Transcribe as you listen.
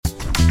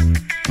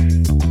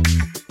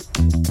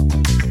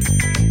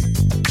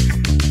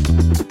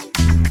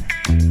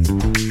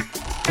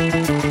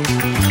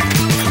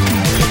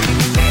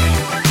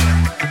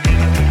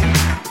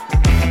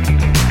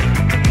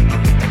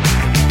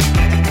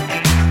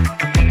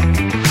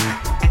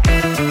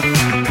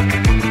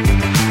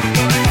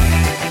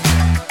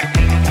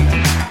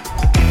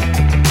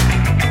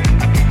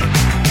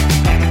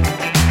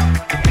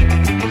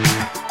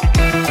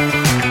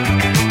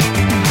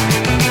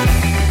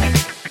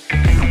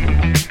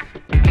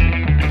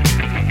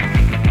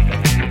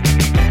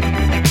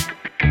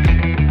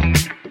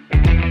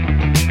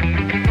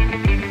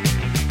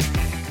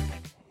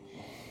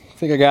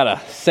think I got to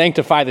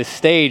sanctify the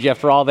stage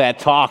after all that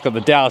talk of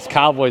the Dallas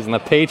Cowboys and the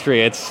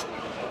Patriots.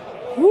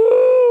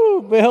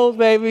 Woo! Bills,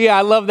 baby.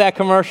 I love that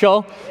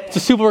commercial. It's a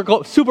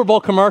Super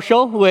Bowl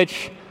commercial,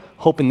 which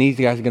hoping these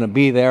guys are going to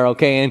be there,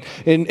 okay,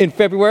 in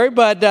February.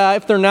 But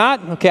if they're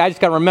not, okay, I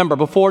just got to remember,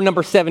 before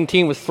number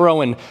 17 was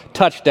throwing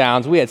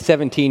touchdowns, we had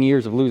 17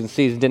 years of losing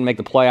seasons, didn't make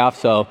the playoffs,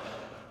 so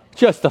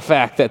just the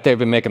fact that they've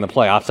been making the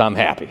playoffs, I'm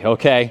happy,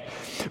 okay?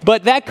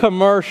 But that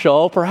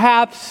commercial,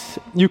 perhaps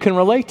you can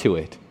relate to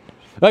it.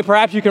 Like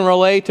perhaps you can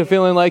relate to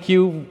feeling like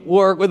you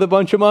work with a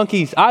bunch of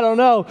monkeys. I don't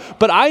know.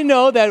 But I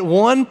know that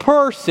one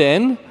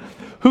person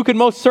who could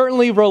most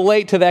certainly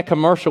relate to that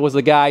commercial was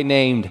a guy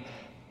named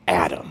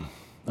Adam.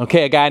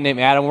 Okay, a guy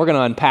named Adam. We're going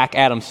to unpack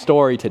Adam's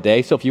story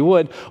today. So if you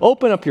would,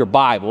 open up your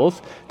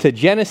Bibles to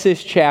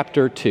Genesis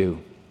chapter 2.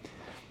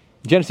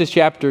 Genesis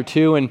chapter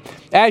 2. And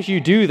as you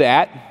do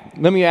that,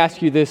 let me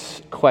ask you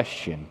this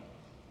question.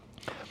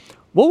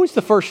 What was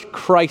the first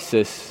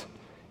crisis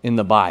in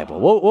the Bible?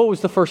 What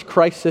was the first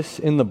crisis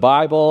in the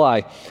Bible?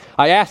 I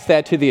asked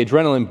that to the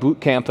Adrenaline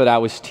Boot Camp that I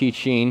was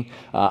teaching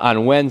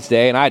on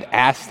Wednesday, and I'd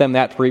asked them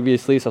that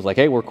previously, so I was like,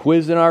 hey, we're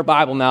quizzing our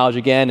Bible knowledge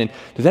again, and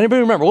does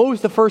anybody remember, what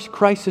was the first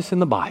crisis in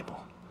the Bible?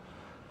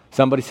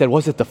 Somebody said,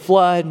 was it the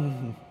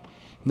flood?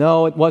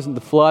 No, it wasn't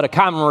the flood. A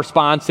common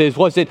response is,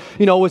 was it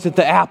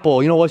the apple?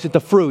 Was it the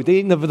fruit? They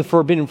eating the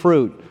forbidden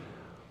fruit?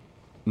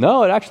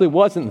 No, it actually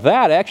wasn't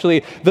that.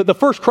 Actually, the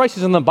first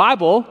crisis in the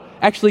Bible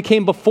actually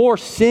came before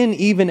sin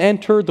even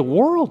entered the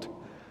world.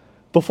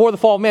 Before the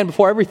fall of man,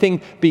 before everything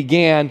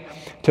began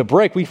to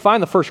break. We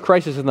find the first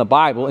crisis in the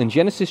Bible in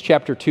Genesis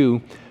chapter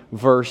 2,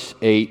 verse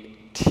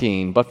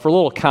 18. But for a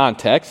little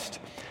context,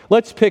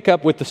 let's pick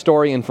up with the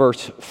story in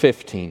verse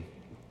 15.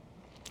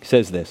 It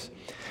says this.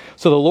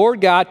 So the Lord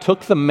God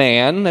took the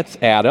man, that's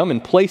Adam,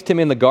 and placed him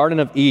in the Garden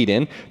of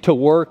Eden to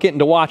work it and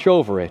to watch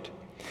over it.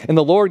 And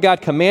the Lord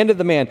God commanded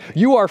the man,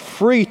 you are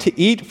free to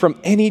eat from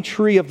any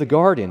tree of the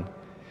garden,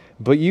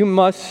 but you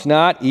must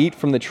not eat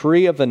from the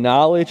tree of the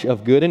knowledge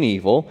of good and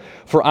evil,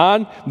 for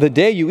on the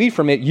day you eat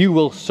from it, you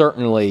will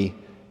certainly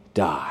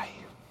die.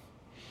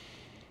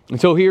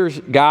 And so here's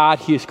God.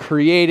 He has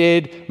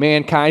created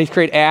mankind. He's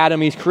created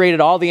Adam. He's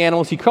created all the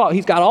animals. He's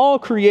got all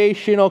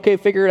creation, okay,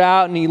 figured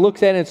out, and he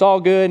looks at it, and it's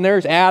all good, and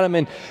there's Adam,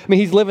 and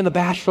he's living the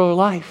bachelor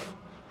life.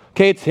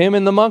 Okay, it's him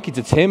and the monkeys.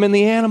 It's him and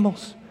the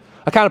animals.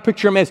 I kind of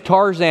picture him as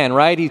Tarzan,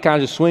 right? He's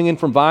kind of just swinging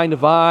from vine to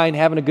vine,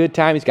 having a good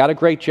time. He's got a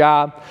great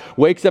job.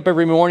 Wakes up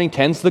every morning,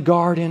 tends the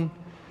garden,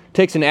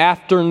 takes an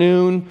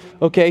afternoon,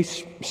 okay,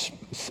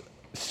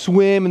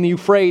 swim in the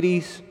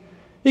Euphrates.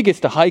 He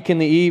gets to hike in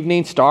the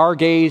evening,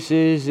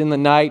 stargazes in the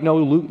night,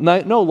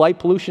 no light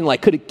pollution.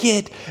 Like, could it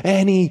get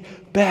any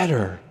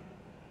better?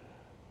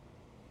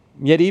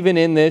 Yet even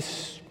in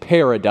this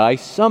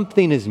paradise,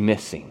 something is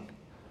missing.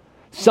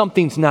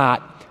 Something's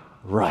not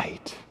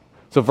right.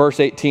 So verse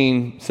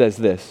 18 says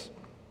this.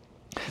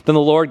 Then the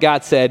Lord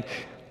God said,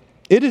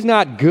 it is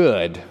not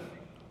good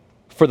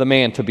for the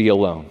man to be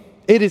alone.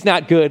 It is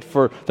not good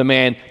for the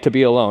man to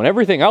be alone.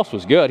 Everything else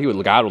was good.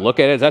 God would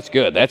look at it, that's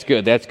good, that's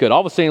good, that's good.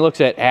 All of a sudden he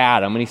looks at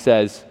Adam and he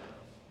says,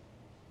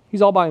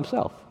 he's all by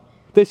himself.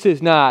 This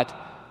is not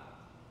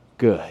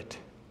good.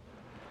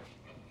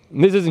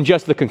 And this isn't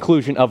just the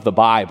conclusion of the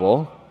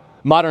Bible.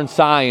 Modern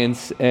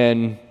science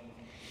and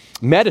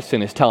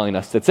medicine is telling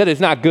us that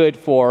it's not good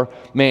for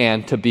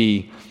man to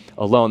be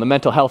alone. The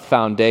Mental Health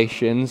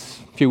Foundations,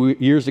 a few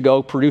years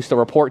ago, produced a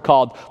report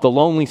called The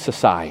Lonely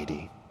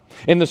Society.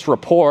 In this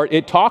report,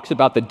 it talks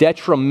about the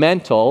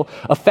detrimental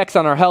effects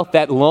on our health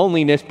that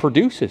loneliness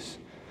produces.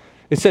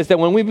 It says that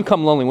when we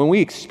become lonely, when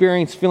we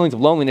experience feelings of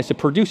loneliness, it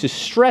produces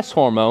stress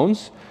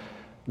hormones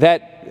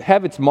that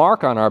have its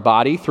mark on our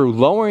body through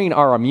lowering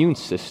our immune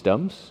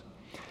systems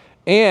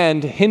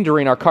and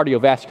hindering our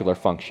cardiovascular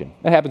function.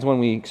 That happens when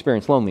we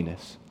experience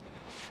loneliness.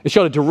 It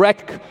showed a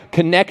direct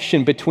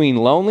connection between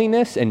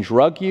loneliness and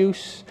drug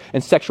use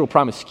and sexual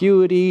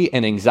promiscuity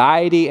and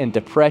anxiety and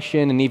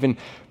depression and even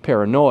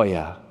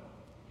paranoia.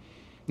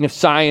 And if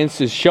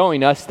science is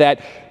showing us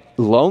that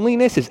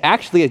loneliness is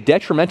actually as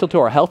detrimental to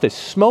our health as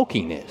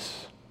smoking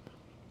is.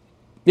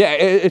 Yeah,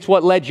 it's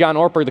what led John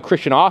Ortberg, the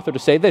Christian author, to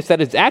say this, that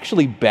it's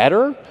actually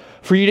better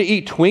for you to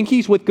eat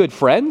Twinkies with good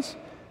friends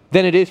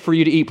than it is for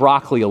you to eat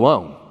broccoli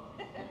alone.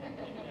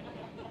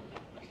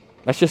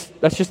 That's just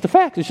the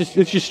fact. It's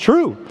just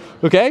true,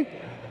 okay?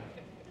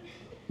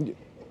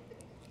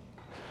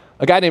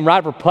 A guy named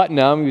Robert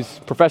Putnam, he was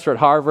a professor at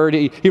Harvard,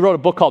 he wrote a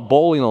book called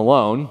Bowling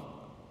Alone,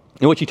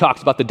 in which he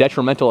talks about the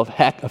detrimental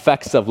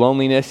effects of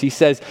loneliness. He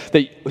says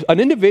that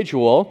an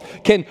individual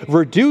can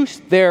reduce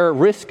their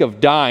risk of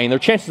dying, their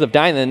chances of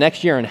dying in the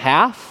next year and a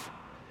half,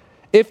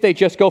 if they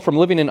just go from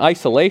living in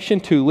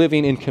isolation to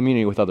living in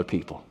community with other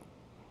people.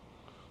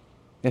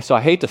 And so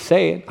I hate to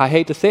say it,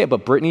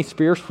 but Britney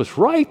Spears was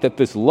right that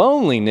this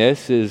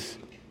loneliness is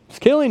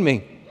killing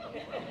me.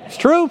 It's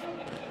true.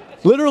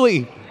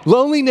 Literally,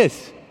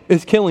 loneliness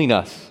is killing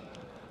us.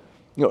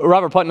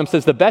 Robert Putnam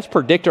says the best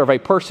predictor of a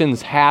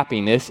person's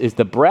happiness is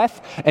the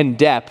breadth and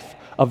depth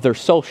of their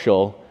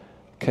social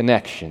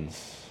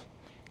connections.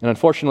 And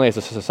unfortunately, as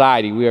a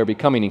society, we are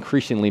becoming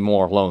increasingly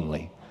more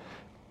lonely.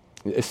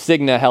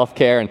 Cigna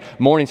Healthcare and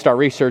Morningstar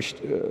Research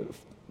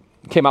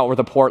came out with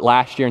a report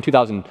last year in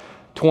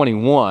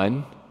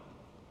 2021,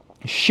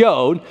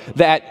 showed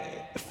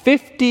that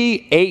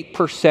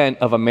 58%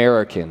 of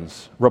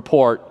Americans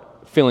report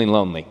feeling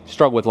lonely,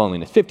 struggle with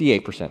loneliness,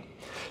 58%.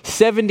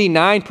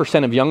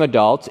 79% of young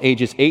adults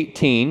ages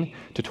 18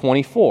 to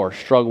 24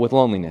 struggle with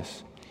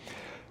loneliness.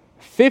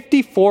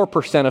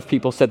 54% of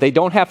people said they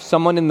don't have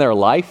someone in their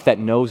life that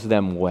knows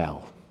them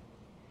well.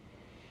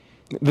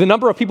 The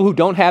number of people who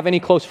don't have any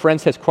close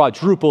friends has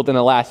quadrupled in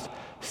the last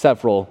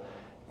several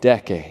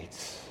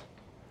decades.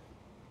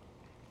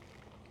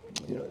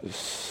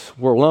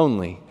 We're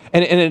lonely.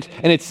 And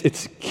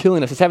it's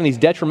killing us. It's having these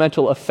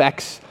detrimental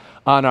effects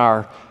on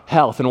our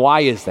health. And why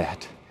is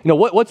that?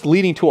 What's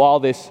leading to all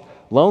this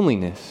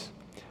loneliness?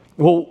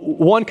 Well,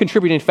 one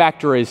contributing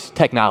factor is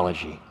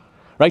technology.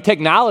 Right?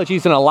 Technology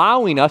is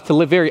allowing us to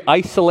live very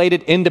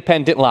isolated,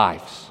 independent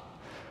lives.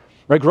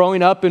 Right?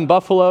 Growing up in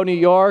Buffalo, New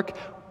York,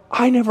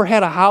 I never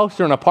had a house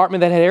or an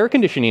apartment that had air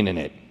conditioning in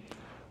it.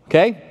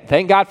 Okay?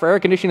 Thank God for air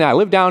conditioning. I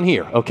live down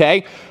here.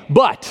 Okay?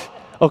 But,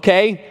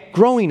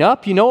 growing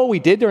up, you know what we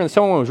did during the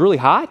summer when it was really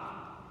hot?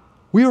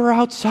 We were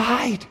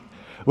outside.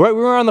 Right?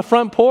 We were on the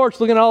front porch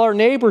looking at all our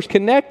neighbors,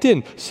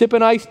 connecting,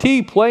 sipping iced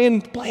tea,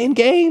 playing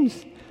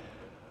games.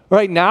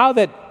 Right now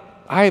that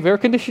I have air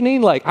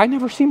conditioning, I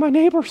never see my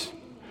neighbors.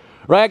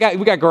 Right?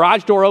 We got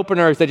garage door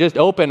openers that just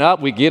open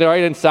up. We get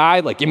right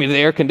inside, give me the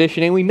air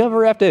conditioning. We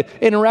never have to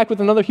interact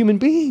with another human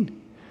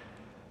being.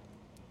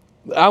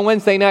 On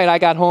Wednesday night, I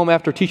got home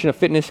after teaching a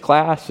fitness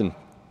class and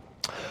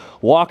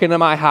walking to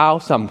my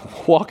house. I'm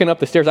walking up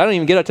the stairs. I don't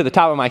even get up to the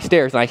top of my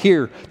stairs, and I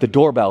hear the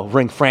doorbell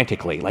ring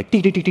frantically,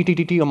 dee, dee, dee, dee,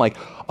 dee, dee. I'm like,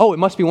 oh, it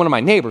must be one of my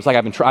neighbors.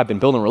 I've been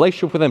building a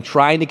relationship with them,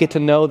 trying to get to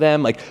know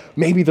them.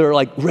 Maybe they're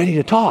ready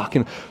to talk.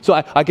 And so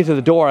I get to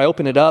the door. I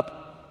open it up.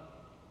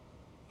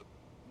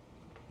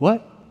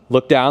 What?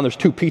 Look down. There's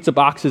 2 pizza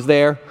boxes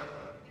there.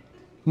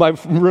 My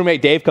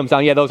roommate Dave comes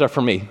down. Yeah, those are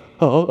for me.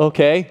 Oh,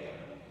 okay.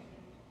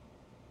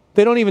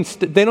 They don't even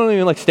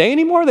stay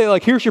anymore. They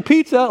here's your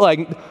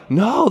pizza.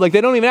 No. They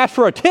don't even ask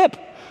for a tip.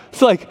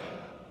 It's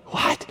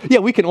what? Yeah,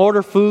 we can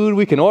order food.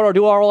 We can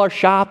do all our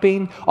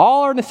shopping,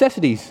 all our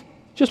necessities,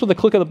 just with a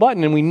click of the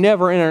button, and we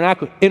never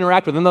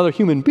interact with another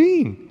human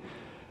being.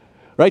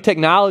 Right?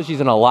 Technology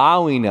is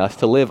allowing us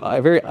to live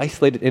very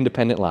isolated,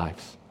 independent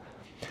lives.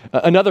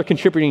 Another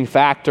contributing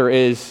factor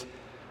is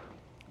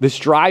this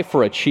drive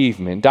for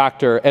achievement.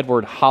 Dr.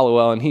 Edward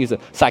Hallowell, and he's a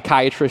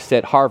psychiatrist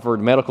at Harvard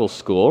Medical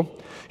School,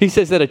 he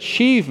says that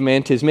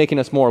achievement is making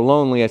us more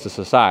lonely as a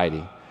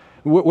society.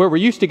 Where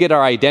we used to get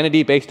our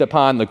identity based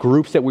upon the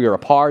groups that we were a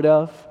part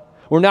of,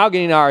 we're now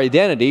getting our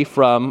identity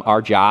from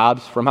our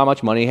jobs, from how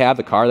much money we have,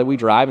 the car that we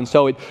drive, and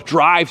so it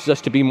drives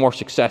us to be more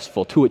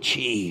successful, to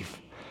achieve.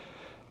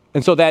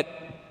 And so that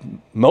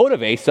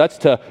motivates us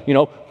to,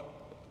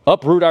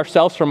 uproot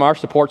ourselves from our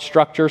support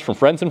structures, from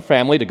friends and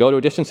family, to go to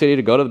a distant city,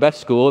 to go to the best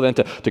school, then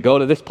to go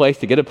to this place,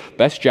 to get a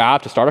best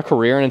job, to start a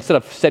career. And instead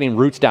of setting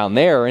roots down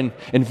there and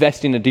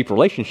investing in deep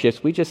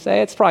relationships, we just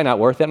say, it's probably not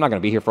worth it. I'm not going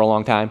to be here for a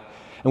long time.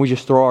 And we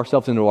just throw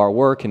ourselves into our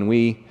work, and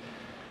we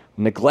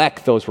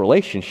neglect those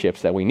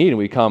relationships that we need, and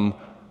we become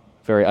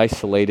very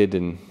isolated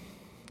and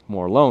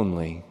more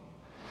lonely.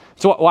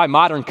 So why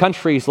modern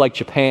countries like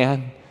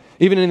Japan,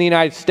 even in the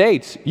United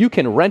States, you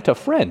can rent a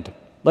friend.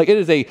 It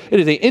is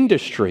an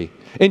industry.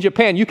 In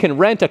Japan, you can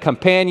rent a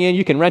companion,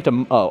 you can rent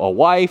a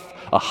wife,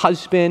 a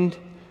husband,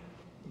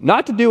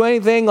 not to do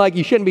anything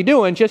you shouldn't be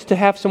doing, just to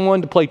have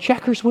someone to play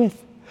checkers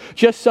with,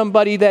 just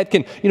somebody that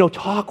can,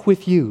 talk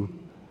with you.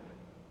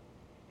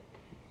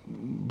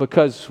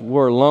 Because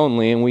we're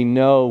lonely and we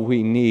know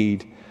we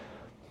need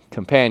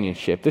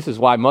companionship. This is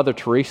why Mother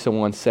Teresa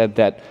once said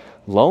that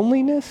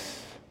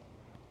loneliness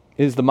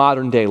is the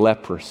modern day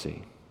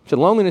leprosy. She said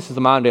loneliness is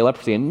the modern day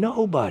leprosy, and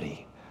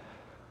nobody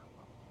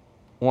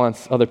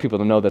wants other people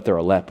to know that they're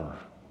a leper.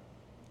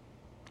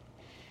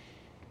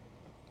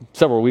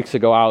 Several weeks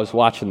ago, I was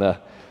watching the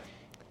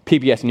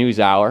PBS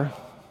NewsHour.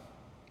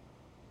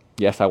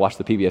 Yes, I watched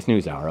the PBS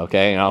NewsHour,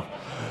 okay?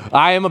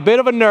 I am a bit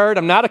of a nerd.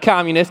 I'm not a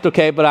communist,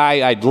 okay? But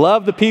I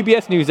love the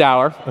PBS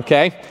NewsHour,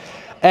 okay?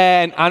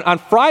 And on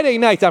Friday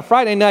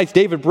nights,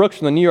 David Brooks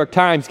from the New York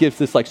Times gives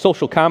this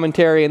social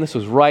commentary, and this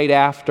was right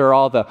after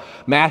all the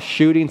mass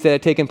shootings that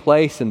had taken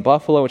place in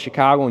Buffalo and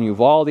Chicago and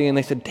Uvalde, and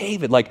they said,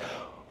 David,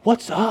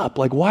 what's up?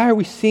 Why are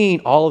we seeing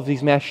all of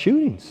these mass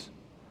shootings?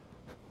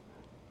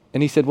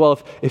 And he said, well,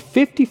 if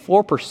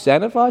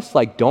 54% of us,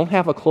 don't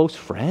have a close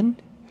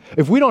friend,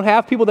 if we don't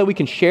have people that we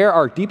can share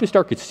our deepest,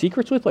 darkest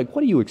secrets with, what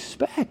do you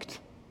expect?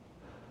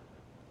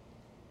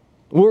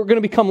 We're going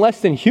to become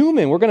less than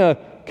human. We're going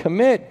to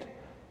commit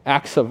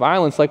acts of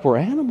violence like we're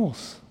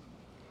animals.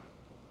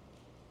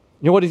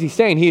 What is he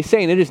saying? He is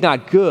saying it is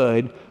not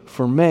good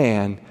for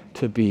man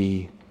to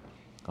be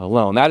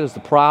alone. That is the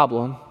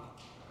problem.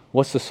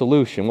 What's the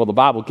solution? Well, the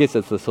Bible gives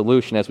us the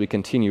solution as we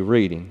continue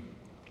reading.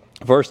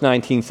 Verse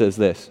 19 says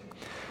this: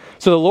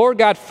 So the Lord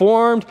God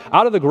formed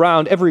out of the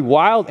ground every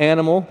wild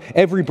animal,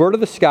 every bird of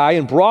the sky,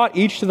 and brought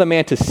each to the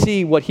man to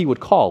see what he would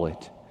call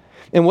it.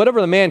 And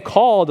whatever the man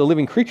called a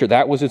living creature,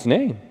 that was its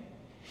name.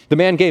 The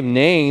man gave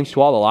names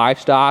to all the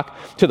livestock,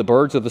 to the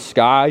birds of the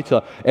sky,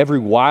 to every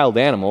wild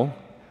animal.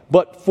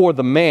 But for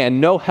the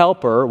man, no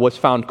helper was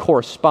found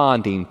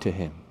corresponding to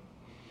him.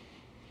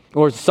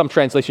 Or some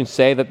translations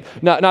say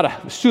that not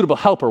a suitable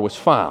helper was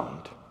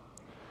found.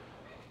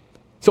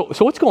 So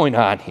what's going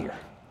on here?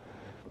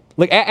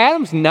 Like,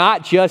 Adam's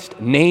not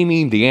just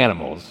naming the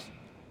animals.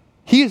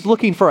 He is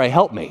looking for a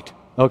helpmate,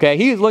 okay?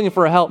 He is looking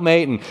for a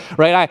helpmate, and,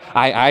 right,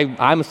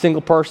 I'm a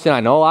single person.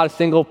 I know a lot of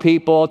single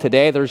people.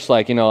 Today, there's,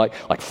 like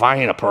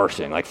finding a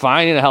person, like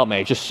finding a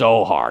helpmate, just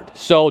so hard,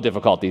 so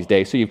difficult these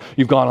days. So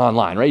you've gone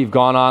online, right? You've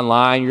gone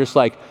online. You're just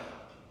like,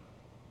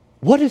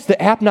 what does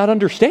the app not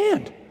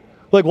understand?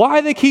 Like, why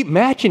do they keep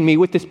matching me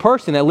with this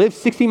person that lives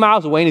 60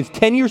 miles away and is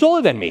 10 years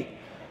older than me?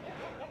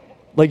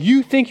 Like,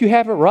 you think you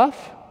have it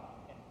rough?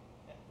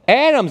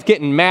 Adam's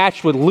getting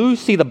matched with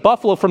Lucy the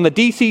buffalo from the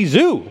DC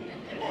Zoo.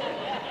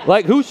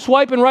 Like, who's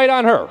swiping right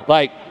on her?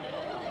 Like,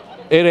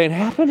 it ain't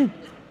happening.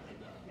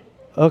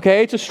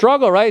 Okay, it's a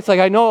struggle, right? It's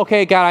like, I know,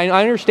 okay, God,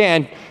 I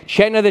understand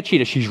Chetna the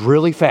cheetah. She's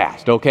really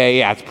fast, okay?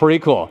 Yeah, it's pretty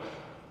cool.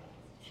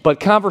 But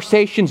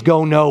conversations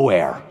go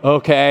nowhere,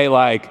 okay?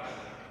 Like,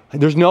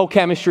 there's no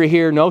chemistry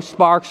here. No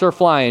sparks are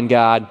flying,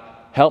 God.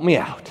 Help me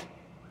out.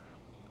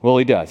 Well,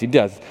 he does.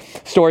 The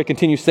story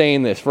continues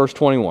saying this, verse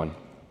 21.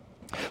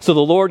 So the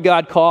Lord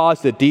God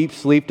caused a deep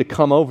sleep to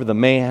come over the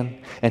man,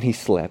 and he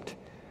slept.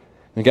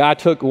 And God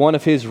took one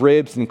of his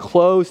ribs and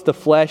closed the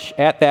flesh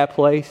at that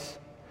place.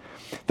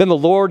 Then the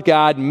Lord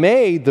God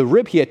made the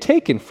rib he had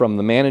taken from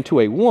the man into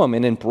a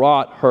woman and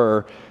brought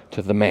her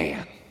to the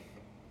man.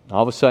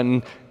 All of a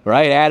sudden,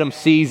 right, Adam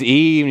sees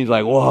Eve, and he's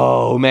like,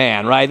 whoa,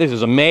 man, right, this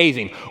is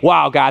amazing.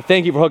 Wow, God,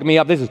 thank you for hooking me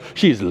up.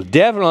 She's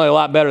definitely a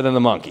lot better than the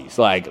monkeys.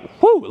 Like,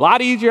 whoo, a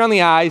lot easier on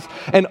the eyes.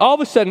 And all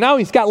of a sudden, now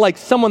he's got, like,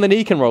 someone that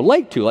he can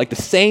relate to, like the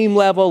same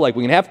level, like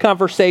we can have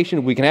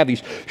conversation, we can have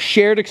these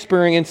shared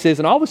experiences,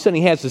 and all of a sudden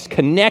he has this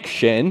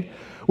connection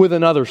with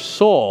another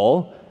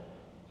soul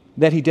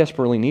that he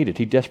desperately needed,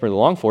 he desperately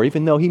longed for,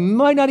 even though he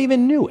might not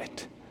even knew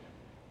it.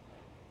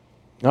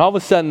 And all of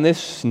a sudden,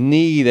 this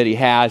need that he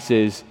has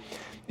is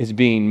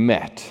being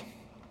met.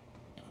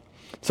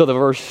 So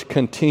the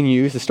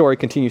story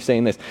continues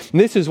saying this.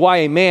 This is why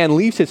a man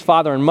leaves his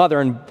father and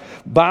mother and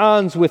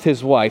bonds with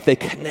his wife. They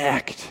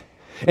connect,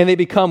 and they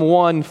become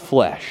one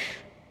flesh.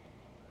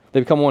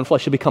 They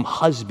become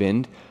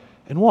husband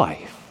and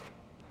wife.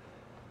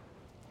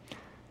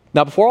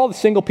 Now, before all the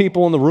single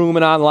people in the room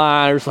and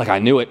online are just like, I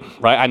knew it,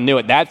 right? I knew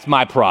it. That's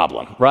my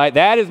problem, right?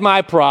 That is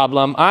my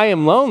problem. I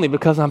am lonely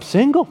because I'm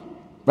single.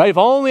 Right? If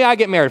only I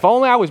get married. If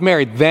only I was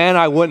married, then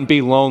I wouldn't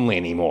be lonely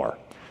anymore.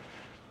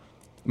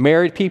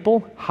 Married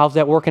people, how's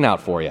that working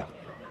out for you?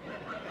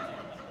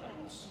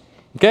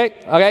 Okay?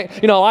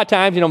 A lot of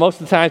times, most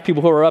of the times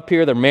people who are up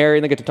here, they're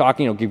married, they get to talk,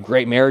 give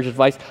great marriage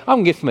advice. I'm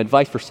going to give some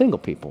advice for single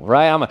people,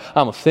 right?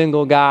 I'm a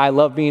single guy. I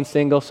love being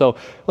single. So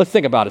let's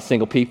think about it,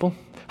 single people.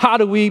 How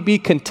do we be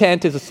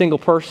content as a single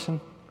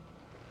person?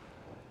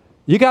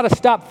 You got to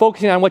stop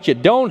focusing on what you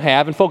don't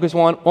have and focus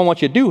on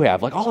what you do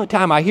have. Like, all the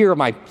time I hear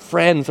my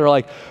friends are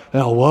like,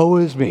 oh, woe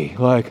is me.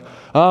 Like,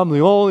 I'm the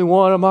only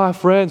one of my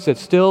friends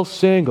that's still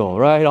single,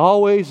 right?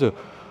 Always a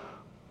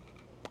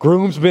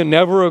groomsman,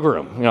 never a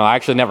groom. I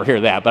actually never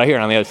hear that, but I hear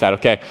it on the other side,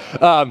 okay?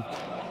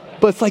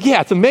 But it's like,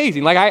 yeah, it's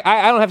amazing. Like,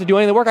 I don't have to do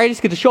any of the work. I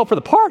just get to show up for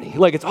the party.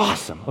 Like, it's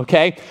awesome,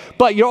 okay?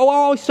 But you're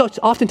always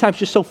oftentimes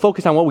just so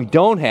focused on what we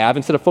don't have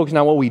instead of focusing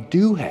on what we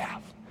do have.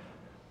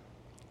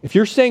 If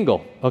you're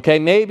single, okay,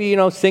 maybe,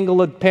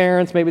 single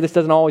parents, maybe this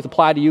doesn't always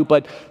apply to you,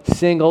 but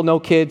single, no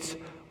kids,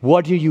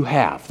 what do you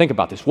have? Think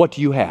about this. What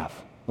do you have?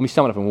 Let me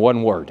sum it up in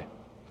one word.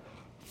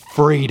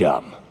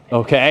 Freedom,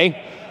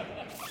 okay?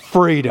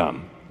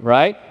 Freedom,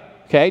 right?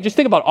 Okay, just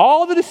think about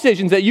all the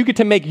decisions that you get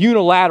to make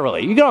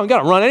unilaterally. You don't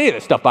got to run any of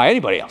this stuff by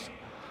anybody else.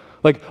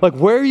 Like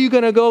where are you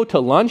going to go to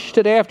lunch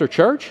today after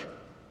church?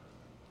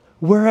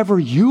 Wherever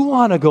you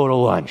want to go to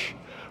lunch,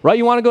 right?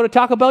 You want to go to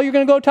Taco Bell, you're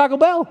going to go to Taco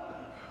Bell.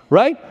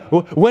 Right?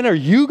 When are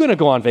you going to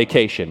go on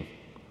vacation?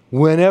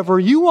 Whenever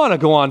you want to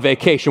go on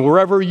vacation,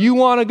 wherever you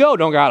want to go.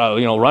 Don't gotta,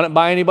 run it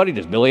by anybody.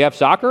 Does Billy have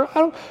soccer?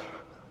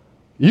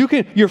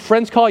 Your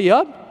friends call you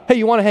up. Hey,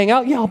 you want to hang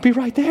out? Yeah, I'll be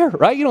right there.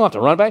 Right? You don't have to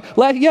run it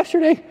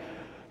by.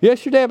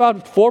 Yesterday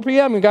about 4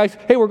 p.m. You guys,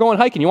 hey, we're going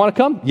hiking. You want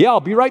to come? Yeah, I'll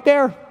be right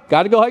there.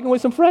 Got to go hiking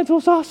with some friends. It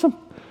was awesome.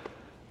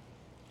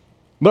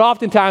 But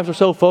oftentimes we're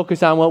so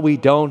focused on what we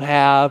don't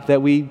have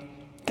that we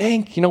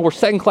think, we're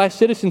second-class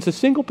citizens as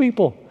single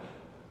people.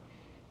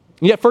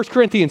 Yet 1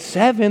 Corinthians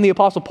 7, the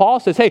Apostle Paul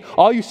says, hey,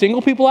 all you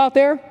single people out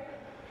there,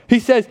 he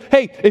says,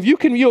 hey, if you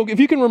can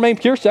remain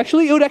pure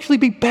sexually, it would actually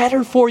be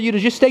better for you to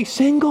just stay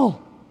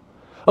single.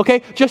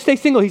 Okay, just stay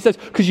single. He says,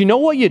 because you know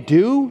what you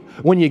do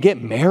when you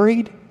get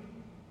married?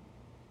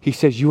 He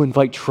says you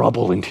invite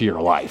trouble into your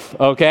life,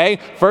 okay?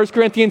 1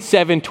 Corinthians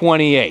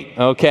 7:28,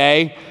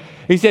 okay?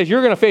 He says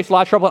you're going to face a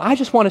lot of trouble. I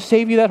just want to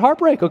save you that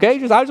heartbreak,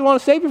 okay? I just want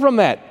to save you from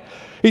that.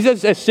 He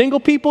says, as single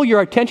people,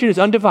 your attention is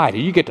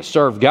undivided. You get to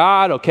serve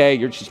God, okay?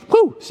 You're just,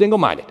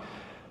 single-minded.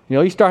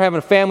 You start having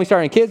a family,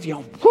 starting kids,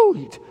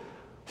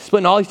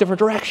 splitting all these different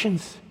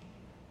directions.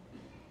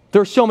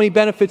 There are so many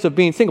benefits of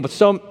being single, but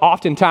so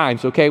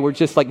oftentimes, okay, we're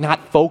just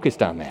not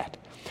focused on that.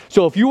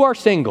 So if you are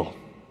single,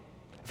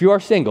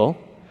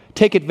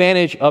 take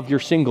advantage of your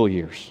single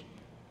years,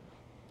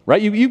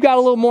 right? You've got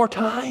a little more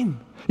time.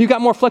 You've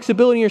got more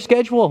flexibility in your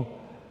schedule.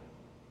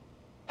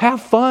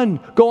 Have fun.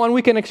 Go on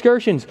weekend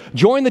excursions.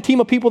 Join the team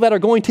of people that are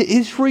going to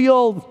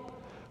Israel.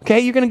 Okay,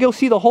 you're going to go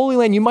see the Holy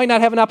Land. You might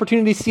not have an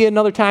opportunity to see it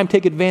another time.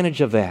 Take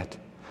advantage of that.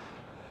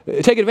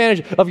 Take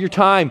advantage of your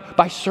time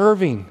by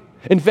serving,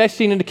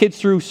 investing into kids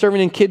through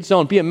serving in Kids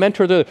Zone. Be a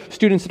mentor to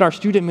students in our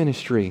student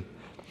ministry.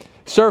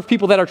 Serve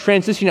people that are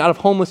transitioning out of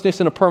homelessness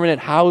into permanent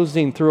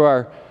housing through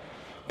our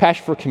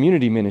Passion for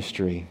Community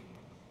ministry.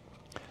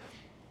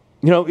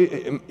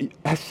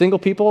 As single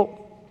people,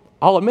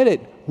 I'll admit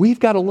it, we've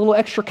got a little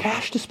extra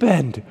cash to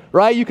spend,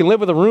 right? You can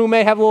live with a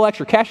roommate, have a little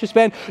extra cash to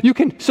spend. You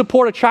can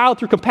support a child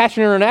through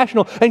Compassion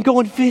International and go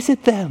and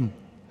visit them.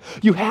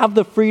 You have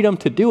the freedom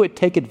to do it.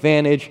 Take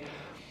advantage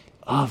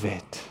of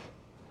it,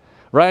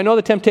 right? I know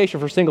the temptation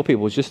for single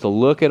people is just to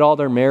look at all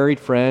their married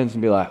friends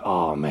and be like,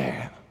 oh,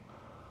 man,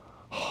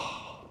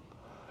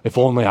 if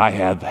only I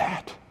had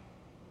that.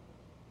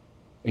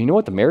 And you know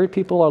what the married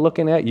people are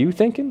looking at you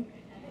thinking?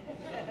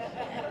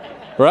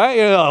 Right?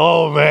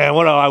 Oh, man,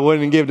 what I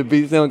wouldn't give to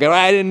be single.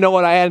 I didn't know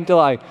what I had until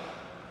I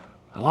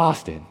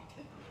lost it.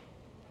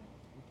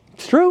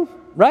 It's true,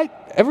 right?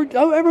 Every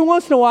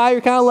once in a while,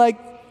 you're kind of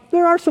like,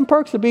 there are some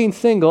perks of being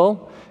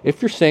single.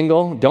 If you're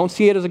single, don't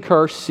see it as a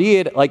curse. See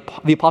it,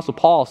 like the Apostle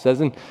Paul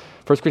says in 1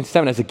 Corinthians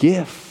 7, as a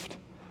gift.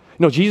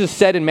 Jesus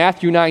said in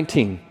Matthew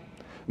 19,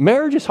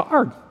 marriage is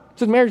hard. He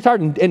says marriage is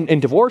hard,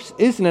 and divorce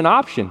isn't an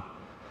option.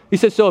 He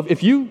says, so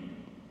if you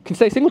can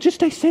stay single, just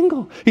stay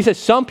single. He says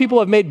some people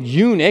have made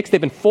eunuchs.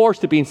 They've been forced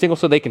to being single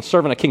so they can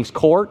serve in a king's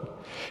court.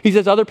 He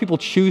says other people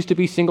choose to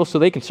be single so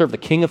they can serve the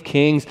King of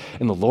Kings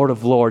and the Lord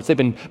of Lords. They've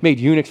been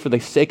made eunuchs for the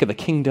sake of the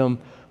kingdom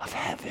of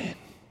heaven.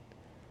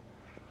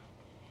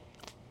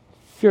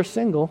 If you're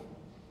single,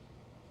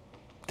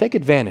 take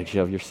advantage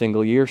of your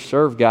single years.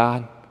 Serve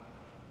God.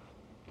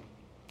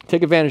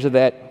 Take advantage of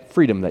that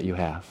freedom that you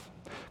have.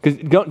 Because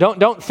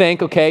don't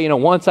think, okay,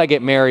 once I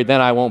get married,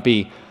 then I won't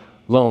be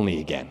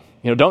lonely again.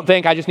 Don't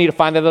think I just need to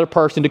find that other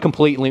person to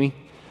complete me,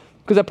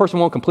 because that person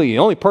won't complete you. The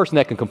only person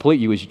that can complete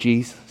you is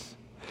Jesus.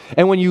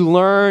 And when you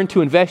learn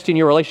to invest in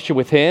your relationship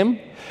with Him,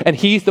 and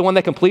He's the one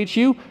that completes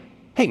you,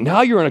 hey,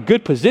 now you're in a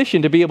good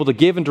position to be able to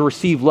give and to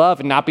receive love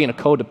and not be in a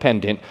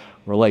codependent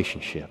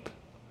relationship.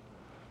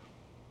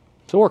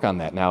 So work on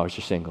that now as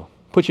you're single.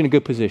 Put you in a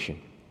good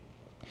position.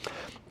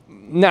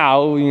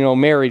 Now,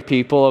 married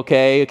people,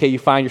 okay, you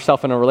find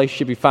yourself in a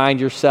relationship, you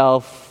find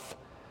yourself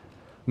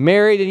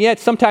married, and yet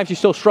sometimes you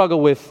still struggle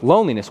with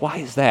loneliness. Why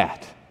is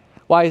that?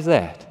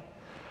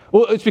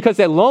 Well, it's because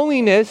that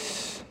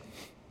loneliness,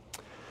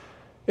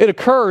 it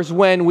occurs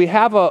when we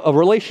have a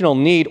relational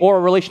need or a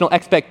relational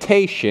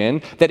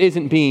expectation that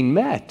isn't being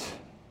met.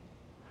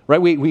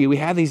 Right? We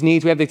have these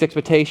needs, we have these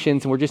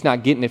expectations, and we're just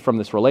not getting it from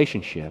this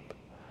relationship.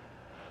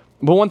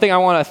 But one thing I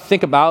want to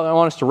think about, I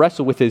want us to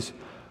wrestle with is,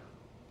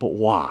 but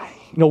why?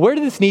 Where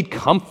did this need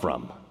come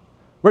from?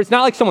 Where it's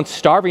not like someone's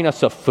starving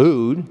us of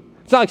food.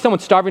 It's not like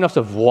someone's starving us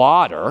of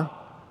water.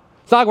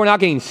 It's not like we're not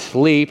getting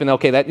sleep. And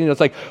okay, that it's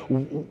like,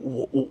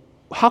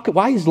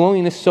 why is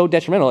loneliness so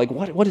detrimental? Like,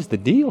 what is the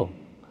deal?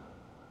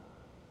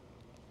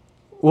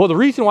 Well, the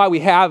reason why we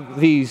have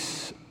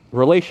these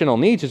relational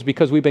needs is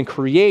because we've been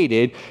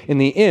created in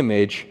the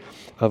image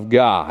of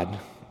God.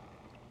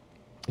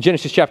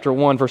 Genesis chapter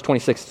 1, verse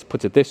 26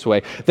 puts it this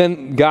way.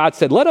 Then God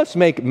said, let us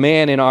make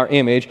man in our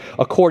image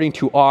according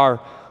to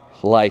our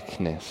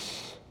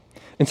likeness.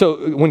 And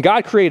so when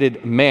God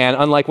created man,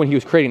 unlike when He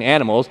was creating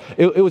animals,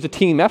 it was a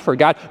team effort.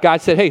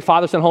 God said, hey,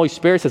 Father, Son, Holy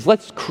Spirit says,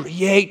 let's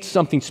create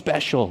something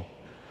special,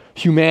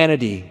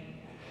 humanity.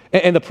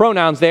 And the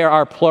pronouns there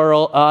are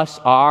plural, us,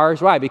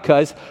 ours. Why?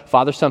 Because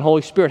Father, Son,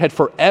 Holy Spirit had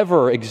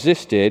forever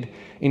existed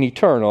in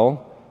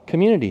eternal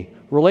community,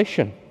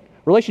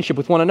 relationship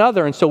with one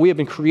another. And so we have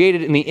been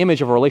created in the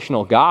image of a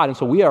relational God, and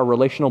so we are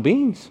relational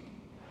beings.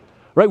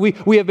 Right?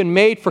 We have been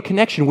made for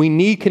connection. We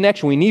need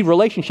connection. We need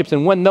relationships.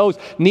 And when those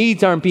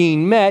needs aren't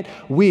being met,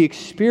 we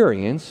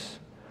experience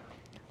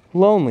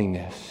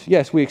loneliness.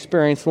 Yes, we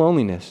experience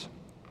loneliness.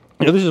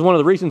 This is one of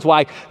the reasons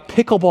why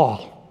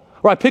pickleball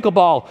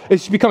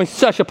is becoming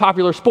such a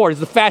popular sport.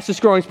 It's the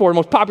fastest growing sport,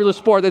 most popular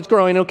sport that's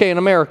growing, in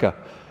America.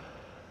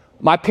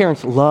 My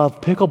parents love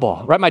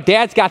pickleball, right? My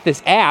dad's got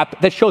this app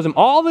that shows him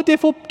all the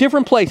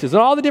different places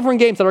and all the different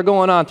games that are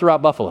going on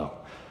throughout Buffalo.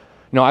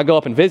 I go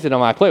up and visit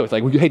them, I play with.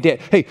 Like, hey,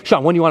 Dad, hey,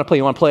 Sean, when do you want to play?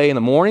 You want to play in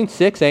the morning,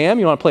 6 a.m.?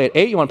 You want to play at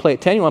 8? You want to play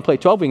at 10? You want to play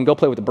at 12? We can go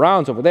play with the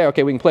Browns over there.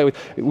 Okay, we can play with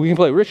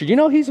Richard. You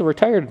know he's a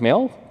retired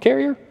mail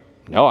carrier?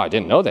 No, I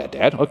didn't know that,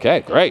 Dad. Okay,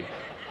 great.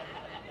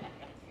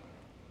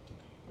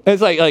 And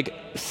it's like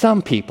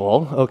some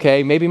people,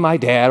 okay, maybe my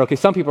dad, okay,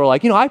 some people are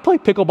like, I play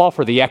pickleball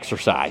for the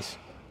exercise.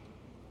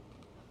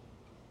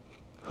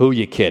 Who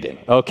you kidding,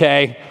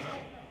 okay?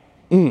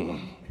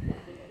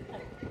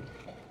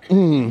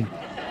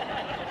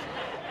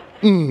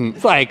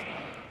 It's like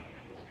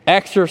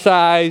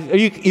exercise.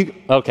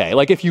 Okay,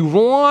 like if you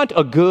want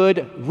a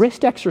good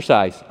wrist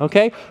exercise,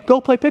 okay,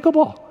 go play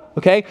pickleball.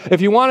 Okay,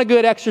 if you want a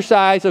good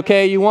exercise,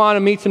 okay, you want to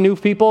meet some new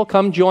people,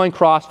 come join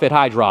CrossFit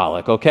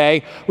Hydraulic,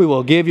 okay? We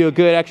will give you a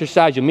good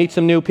exercise. You'll meet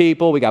some new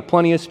people. We got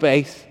plenty of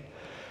space.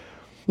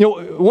 You know,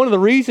 one of the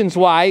reasons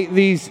why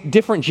these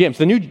different gyms,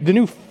 the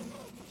new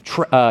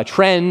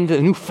trend,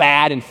 the new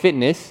fad in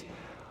fitness,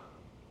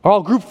 are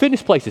all group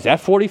fitness places.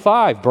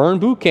 F45, Burn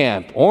Boot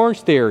Camp,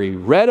 Orange Theory,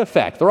 Red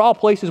Effect. They're all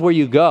places where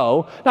you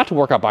go, not to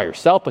work out by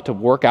yourself, but to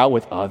work out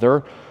with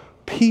other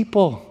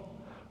people.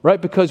 Right?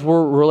 Because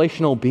we're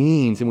relational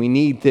beings and we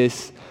need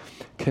this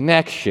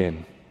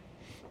connection.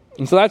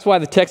 And so that's why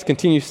the text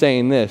continues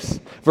saying this.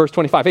 Verse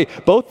 25, hey,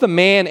 both the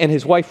man and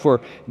his wife were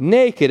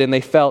naked and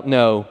they felt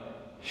no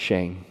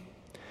shame.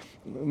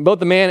 Both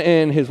the man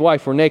and his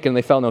wife were naked and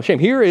they felt no shame.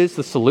 Here is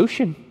the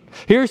solution.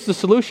 Here's the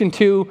solution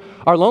to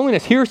our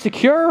loneliness. Here's the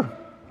cure.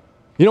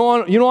 You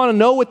don't want to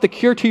know what the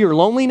cure to your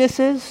loneliness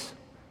is?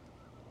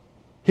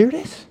 Here it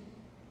is.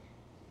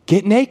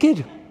 Get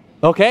naked.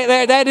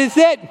 Okay, that is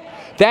it.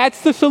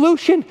 That's the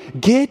solution.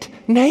 Get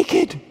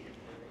naked.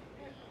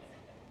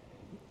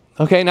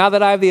 Okay, now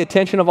that I have the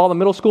attention of all the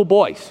middle school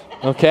boys,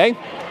 okay,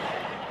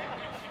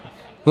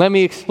 let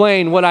me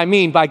explain what I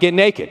mean by get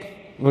naked.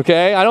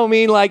 Okay, I don't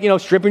mean like,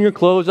 stripping your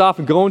clothes off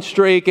and going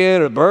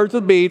streaking or birds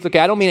with beads. Okay,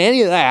 I don't mean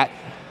any of that.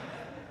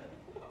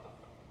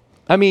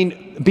 I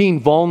mean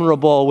being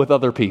vulnerable with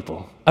other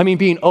people. I mean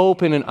being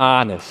open and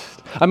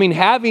honest. I mean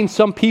having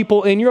some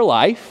people in your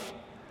life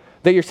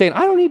that you're saying,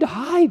 I don't need to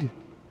hide.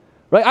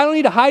 Right? I don't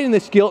need to hide in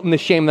this guilt and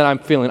this shame that I'm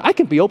feeling. I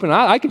can be open.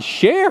 I can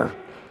share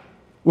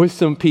with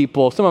some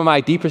people some of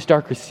my deepest,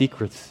 darkest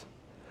secrets,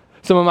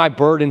 some of my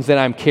burdens that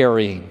I'm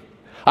carrying.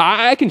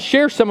 I can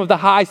share some of the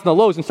highs and the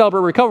lows. In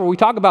Celebrate Recover, we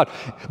talk about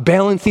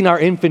balancing our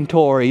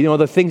inventory,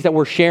 the things that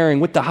we're sharing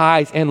with the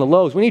highs and the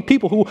lows. We need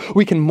people who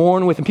we can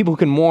mourn with and people who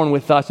can mourn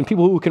with us and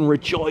people who can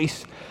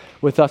rejoice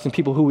with us and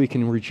people who we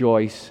can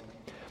rejoice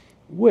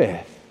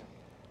with.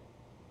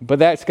 But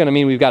that's going to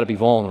mean we've got to be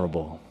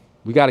vulnerable.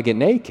 We've got to get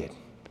naked.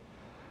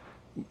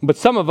 But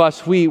some of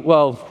us, we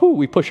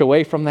push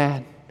away from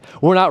that.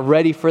 We're not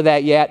ready for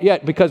that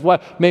yet because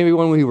maybe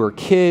when we were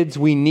kids,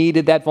 we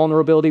needed that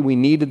vulnerability, we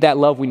needed that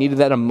love, we needed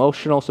that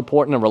emotional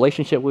support in a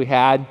relationship we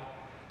had,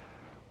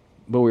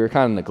 but we were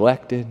kind of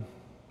neglected.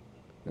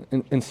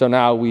 And so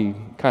now we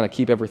kind of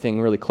keep everything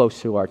really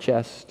close to our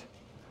chest.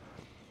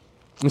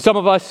 And some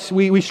of us,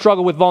 we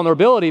struggle with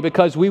vulnerability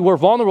because we were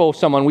vulnerable with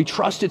someone. We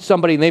trusted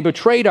somebody and they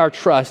betrayed our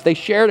trust. They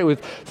shared it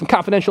with some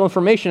confidential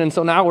information. And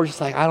so now we're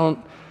just like, I don't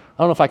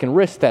know if I can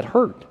risk that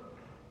hurt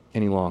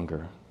any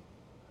longer.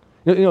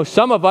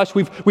 Some of us,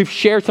 we've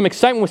shared some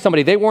excitement with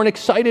somebody. They weren't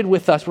excited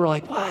with us. We're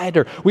like, what?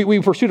 Or we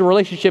pursued a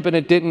relationship and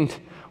it didn't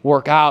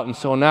work out. And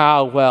so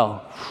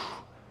now,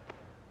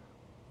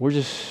 we're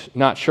just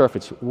not sure if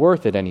it's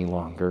worth it any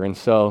longer. And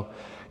so,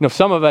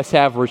 some of us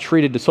have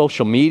retreated to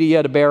social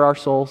media to bare our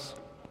souls.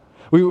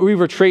 We've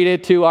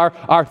retreated to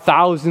our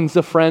thousands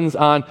of friends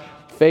on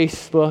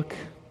Facebook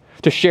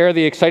to share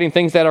the exciting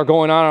things that are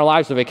going on in our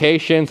lives, the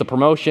vacations, the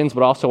promotions,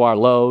 but also our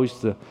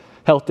lows, the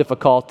health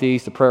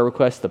difficulties, the prayer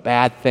requests, the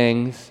bad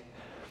things.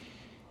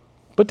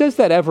 But does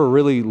that ever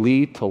really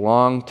lead to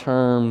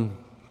long-term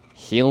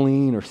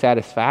healing or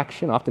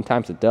satisfaction?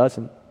 Oftentimes it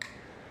doesn't.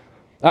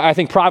 I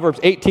think Proverbs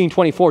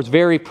 18:24 is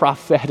very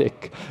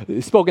prophetic,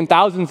 spoken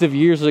thousands of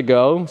years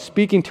ago,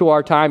 speaking to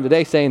our time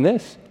today, saying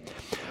this: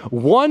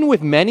 one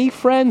with many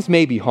friends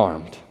may be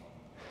harmed,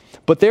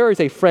 but there is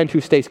a friend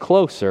who stays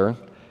closer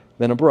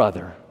than a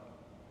brother.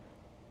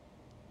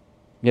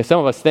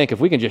 Some of us think if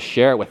we can just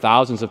share it with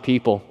thousands of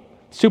people,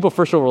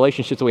 superficial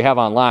relationships that we have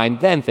online,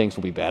 then things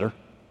will be better.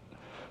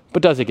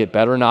 But does it get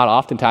better? Not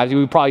oftentimes.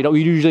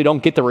 We usually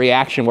don't get the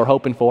reaction we're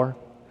hoping for.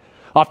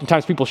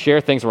 Oftentimes people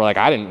share things and we're like,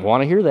 I didn't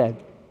want to hear that.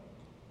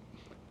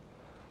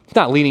 It's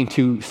not leading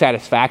to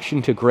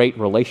satisfaction, to great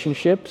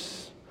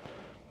relationships.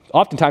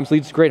 Oftentimes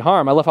leads to great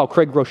harm. I love how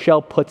Craig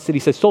Rochelle puts it. He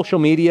says, social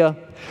media,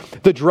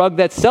 the drug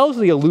that sells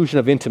the illusion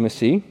of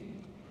intimacy,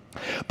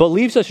 but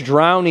leaves us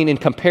drowning in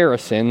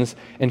comparisons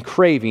and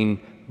craving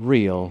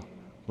real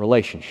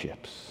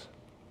relationships.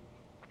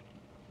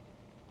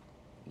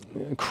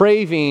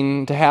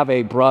 Craving to have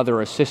a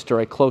brother, a sister,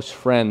 a close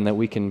friend that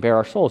we can bare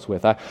our souls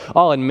with.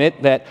 I'll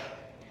admit that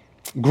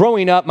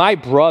growing up, my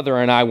brother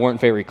and I weren't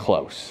very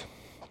close.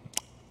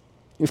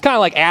 It was kind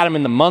of like Adam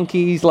and the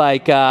Monkeys,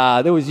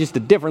 there was just a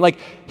different,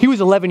 he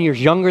was 11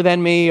 years younger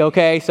than me,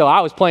 okay? So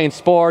I was playing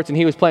sports and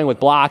he was playing with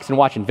blocks and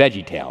watching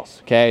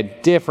VeggieTales, okay?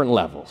 Different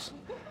levels.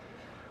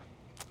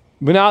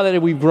 But now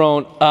that we've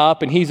grown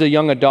up and he's a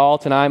young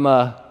adult and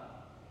I'm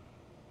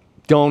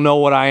don't know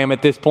what I am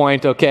at this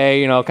point,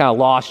 okay? Kind of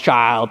lost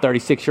child,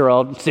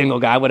 36-year-old, single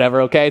guy,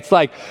 whatever, okay? It's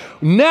like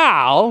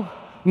now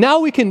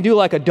we can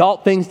do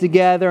adult things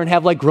together and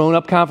have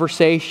grown-up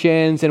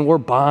conversations and we're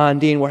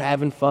bonding, we're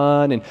having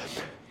fun. And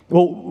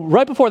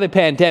right before the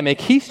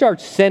pandemic, he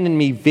starts sending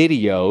me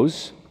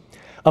videos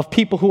of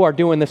people who are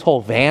doing this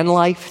whole van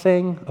life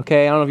thing,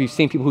 okay? I don't know if you've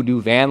seen people who do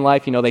van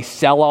life. They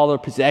sell all their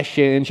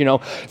possessions,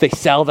 they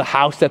sell the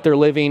house that they're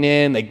living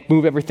in, they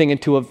move everything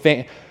into a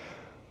van.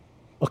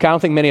 Okay, I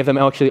don't think many of them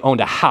actually owned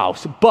a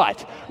house,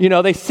 but,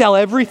 they sell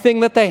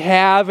everything that they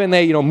have and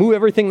they, move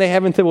everything they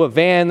have into a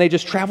van. They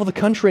just travel the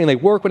country and they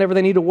work whenever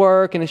they need to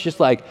work. And it's just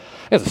like,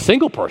 as a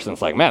single person,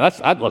 it's like, man,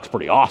 that looks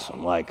pretty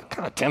awesome. Like,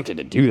 kind of tempted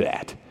to do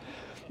that.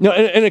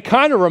 And it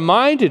kind of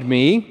reminded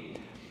me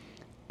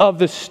of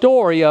the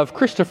story of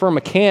Christopher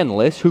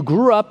McCandless, who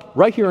grew up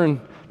right here in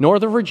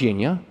Northern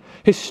Virginia.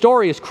 His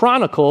story is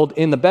chronicled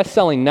in the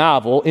best-selling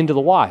novel, Into the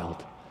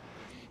Wild,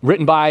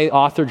 written by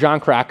author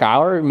Jon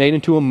Krakauer, made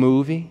into a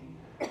movie.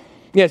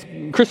 Yes,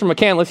 Christopher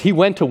McCandless, he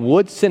went to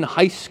Woodson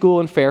High School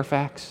in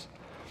Fairfax,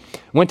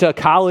 went to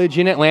college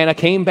in Atlanta,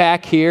 came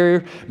back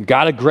here,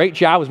 got a great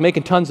job, was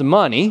making tons of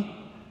money,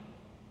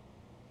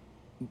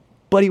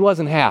 but he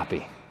wasn't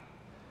happy.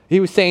 He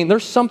was saying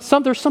there's some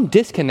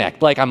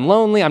disconnect. Like, I'm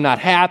lonely, I'm not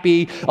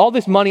happy. All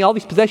this money, all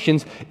these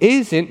possessions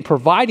isn't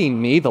providing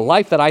me the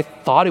life that I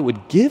thought it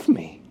would give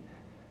me.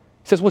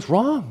 He says, what's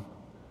wrong?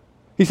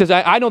 He says,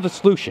 I know the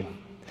solution.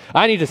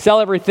 I need to sell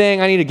everything.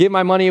 I need to give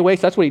my money away.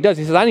 So that's what he does.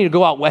 He says, I need to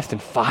go out west and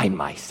find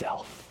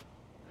myself.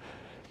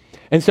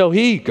 And so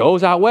he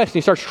goes out west and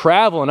he starts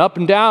traveling up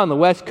and down the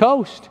West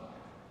Coast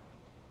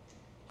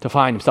to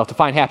find himself, to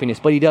find happiness,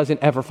 but he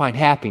doesn't ever find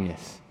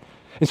happiness.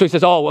 And so he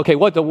says, okay,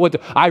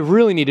 what I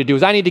really need to do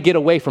is I need to get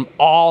away from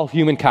all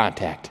human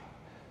contact,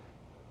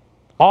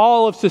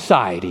 all of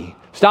society.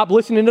 Stop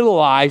listening to the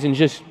lies and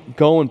just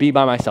go and be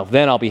by myself.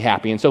 Then I'll be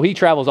happy. And so he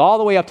travels all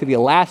the way up to the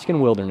Alaskan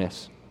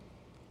wilderness.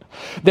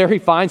 There he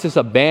finds this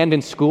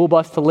abandoned school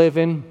bus to live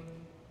in.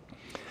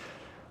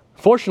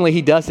 Fortunately,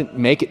 he doesn't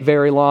make it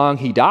very long.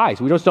 He dies.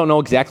 We just don't know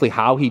exactly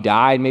how he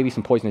died. Maybe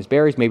some poisonous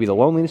berries, maybe the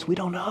loneliness. We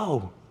don't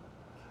know.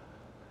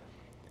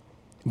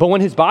 But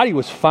when his body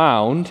was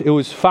found, it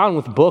was found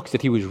with books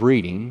that he was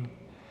reading.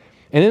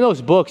 And in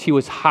those books, he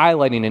was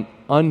highlighting and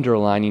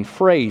underlining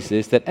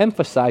phrases that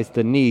emphasized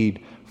the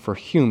need for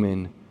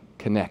human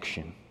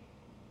connection.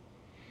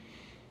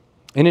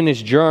 And in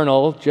his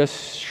journal,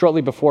 just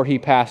shortly before he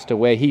passed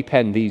away, he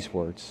penned these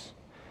words.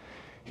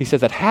 He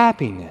says that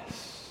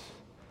happiness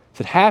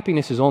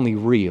is only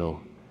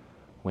real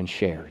when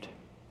shared.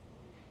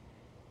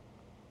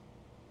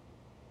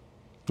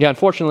 Yeah,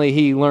 unfortunately,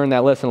 he learned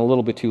that lesson a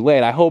little bit too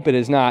late. I hope it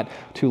is not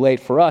too late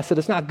for us, that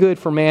it's not good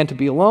for man to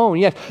be alone.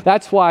 Yes,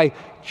 that's why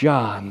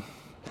John,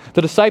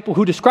 the disciple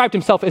who described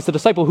himself as the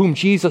disciple whom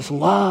Jesus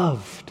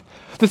loved,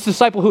 this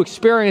disciple who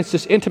experienced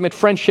this intimate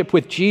friendship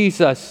with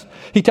Jesus,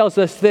 he tells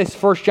us this,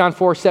 1 John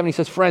 4:7, he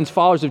says, friends,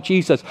 followers of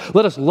Jesus,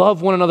 let us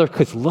love one another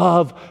because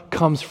love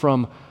comes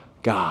from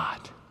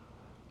God.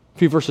 A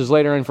few verses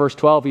later in verse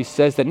 12, he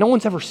says that no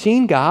one's ever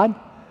seen God.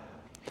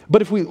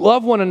 But if we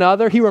love one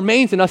another, he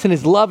remains in us and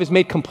his love is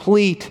made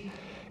complete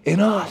in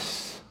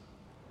us.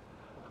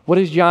 What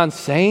is John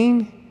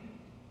saying?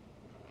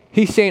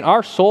 He's saying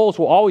our souls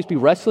will always be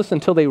restless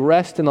until they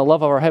rest in the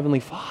love of our Heavenly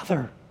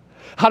Father.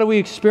 How do we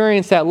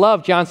experience that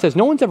love? John says,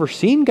 no one's ever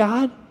seen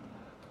God.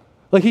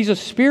 Like, he's a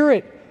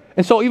spirit.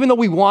 And so even though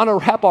we want to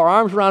wrap our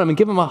arms around him and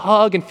give him a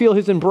hug and feel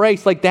his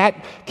embrace, like,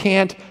 that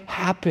can't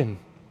happen.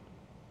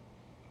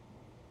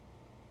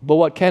 But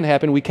what can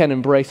happen, we can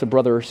embrace a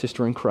brother or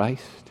sister in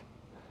Christ.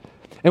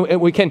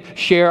 And we can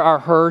share our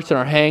hurts and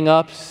our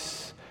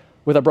hang-ups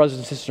with our brothers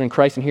and sisters in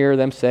Christ and hear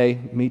them say,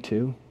 me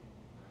too.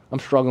 I'm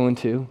struggling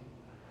too.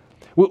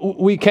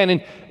 We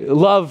can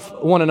love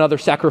one another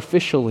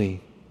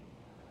sacrificially.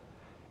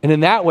 And in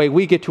that way,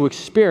 we get to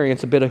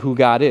experience a bit of who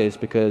God is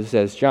because,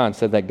 as John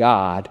said, that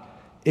God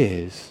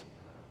is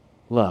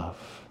love.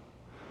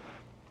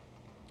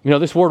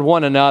 This word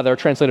one another,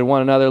 translated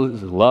one another,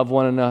 love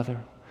one another.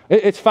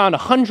 It's found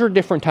 100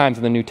 different times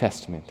in the New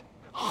Testament.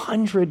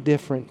 100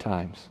 different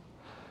times.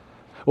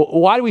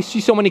 Why do we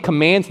see so many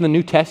commands in the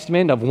New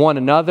Testament of one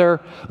another,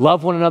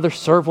 love one another,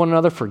 serve one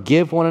another,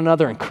 forgive one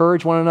another,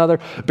 encourage one another,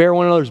 bear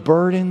one another's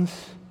burdens?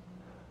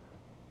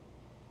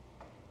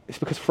 It's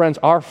because, friends,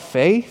 our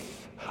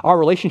faith, our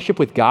relationship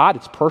with God,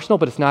 it's personal,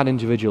 but it's not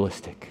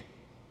individualistic.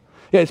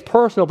 Yeah, it's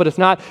personal, but it's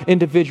not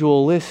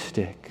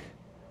individualistic.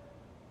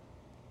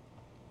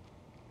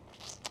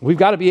 We've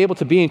got to be able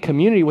to be in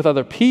community with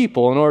other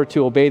people in order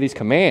to obey these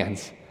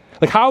commands.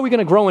 Like, how are we going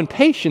to grow in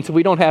patience if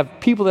we don't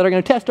have people that are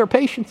going to test our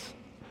patience?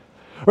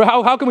 Or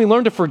how can we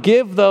learn to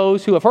forgive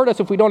those who have hurt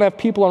us if we don't have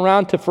people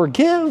around to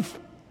forgive?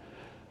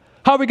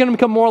 How are we going to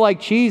become more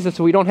like Jesus if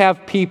we don't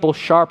have people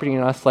sharpening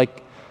us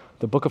like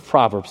the book of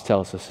Proverbs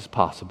tells us is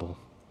possible?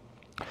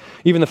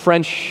 Even the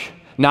French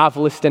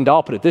novelist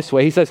Stendhal put it this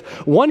way. He says,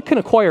 one can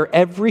acquire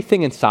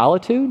everything in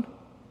solitude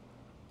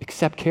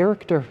except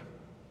character.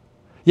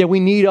 Yet we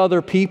need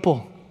other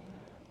people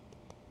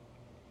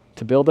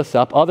to build us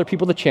up, other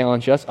people to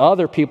challenge us,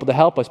 other people to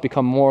help us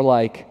become more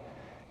like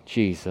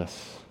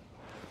Jesus.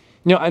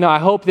 And I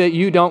hope that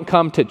you don't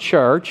come to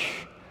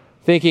church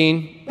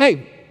thinking,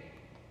 hey,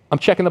 I'm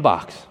checking the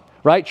box,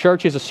 right?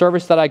 Church is a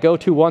service that I go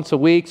to once a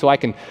week so I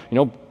can,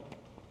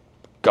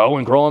 go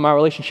and grow in my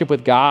relationship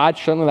with God.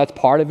 Certainly that's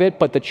part of it,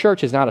 but the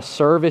church is not a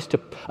service to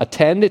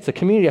attend. It's a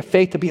community of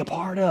faith to be a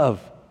part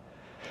of.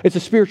 It's a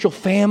spiritual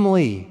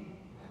family.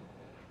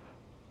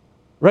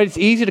 Right? It's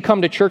easy to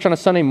come to church on a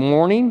Sunday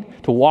morning,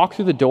 to walk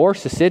through the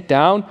doors, to sit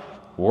down,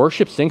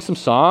 worship, sing some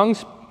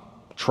songs,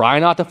 try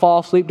not to fall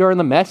asleep during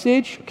the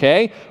message,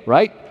 okay?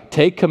 Right?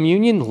 Take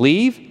communion,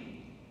 leave,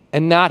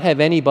 and not have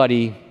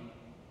anybody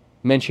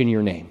mention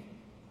your name.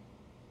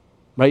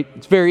 Right?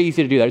 It's very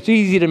easy to do that. It's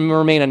easy to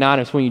remain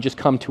anonymous when you just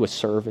come to a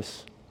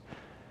service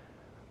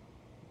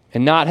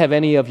and not have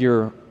any of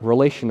your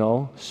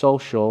relational,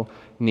 social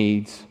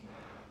needs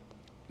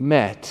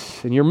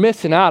met. And you're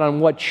missing out on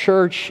what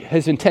church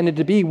has intended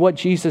to be, what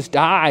Jesus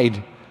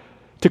died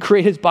to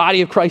create his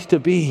body of Christ to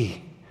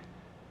be.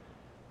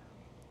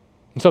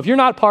 And so if you're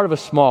not part of a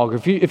small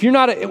group, if you're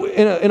not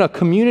in a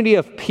community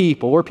of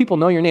people where people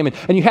know your name,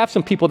 and you have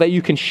some people that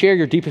you can share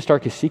your deepest,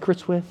 darkest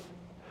secrets with,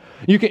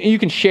 you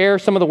can share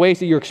some of the ways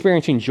that you're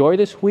experiencing joy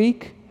this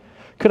week,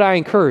 could I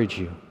encourage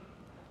you?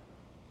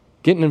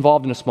 Getting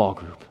involved in a small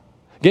group.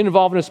 Get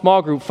involved in a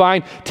small group.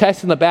 Find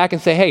Tess in the back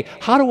and say, hey,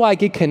 how do I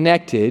get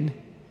connected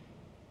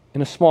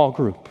in a small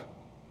group?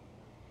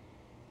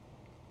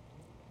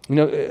 You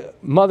know,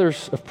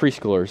 mothers of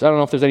preschoolers. I don't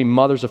know if there's any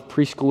mothers of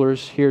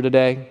preschoolers here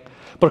today,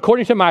 but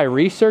according to my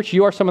research,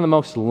 you are some of the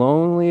most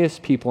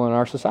loneliest people in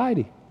our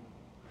society.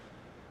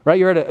 Right?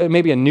 You're at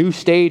maybe a new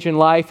stage in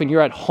life, and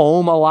you're at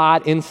home a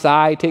lot,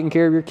 inside, taking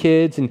care of your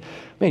kids, and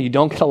man, you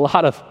don't get a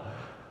lot of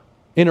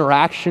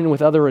interaction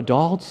with other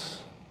adults.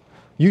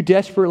 You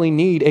desperately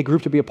need a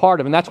group to be a part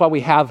of, and that's why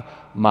we have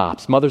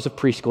MOPS, Mothers of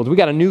Preschools. We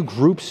got a new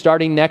group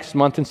starting next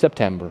month in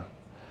September,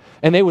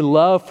 and they would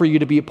love for you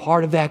to be a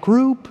part of that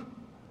group.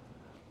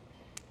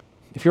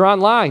 If you're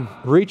online,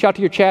 reach out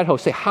to your chat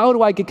host. Say, how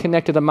do I get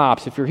connected to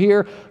MOPS? If you're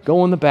here,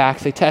 go in the back.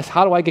 Say, Tess,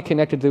 how do I get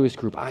connected to this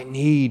group? I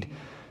need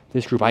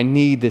this group. I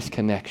need this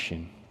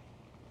connection.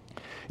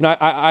 You know,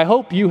 I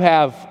hope you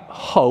have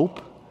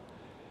hope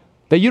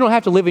that you don't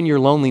have to live in your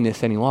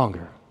loneliness any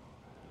longer.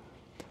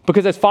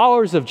 Because as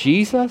followers of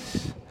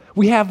Jesus,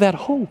 we have that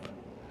hope.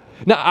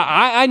 Now,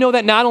 I know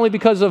that not only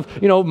because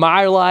of,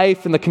 my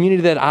life and the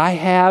community that I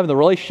have and the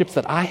relationships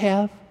that I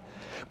have,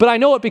 but I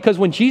know it because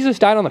when Jesus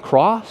died on the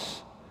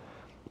cross,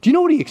 do you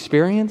know what he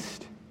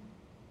experienced?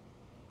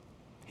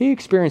 He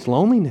experienced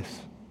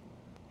loneliness.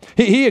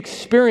 He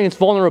experienced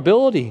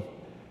vulnerability.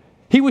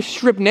 He was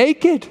stripped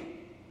naked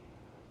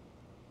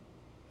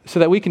so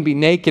that we can be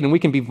naked and we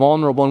can be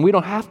vulnerable and we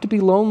don't have to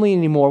be lonely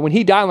anymore. When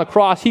he died on the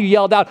cross, he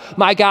yelled out,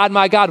 my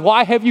God,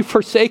 why have you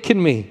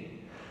forsaken me?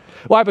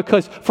 Why?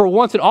 Because for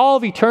once in all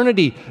of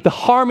eternity, the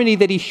harmony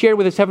that he shared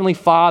with his heavenly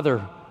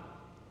Father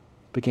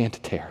began to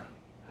tear.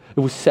 It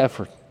was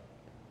severed.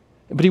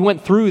 But he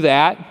went through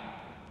that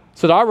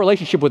so that our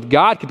relationship with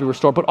God could be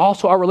restored, but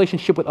also our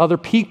relationship with other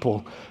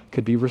people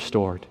could be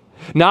restored.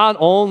 Not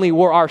only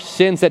were our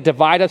sins that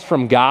divide us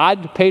from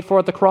God paid for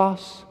at the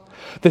cross,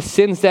 the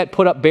sins that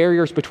put up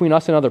barriers between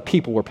us and other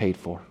people were paid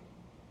for.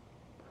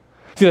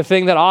 See, the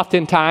thing that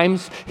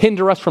oftentimes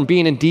hinder us from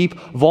being in deep,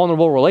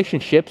 vulnerable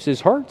relationships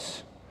is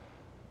hurts.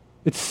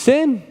 It's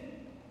sin.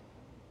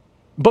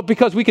 But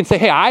because we can say,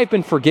 hey, I've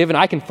been forgiven,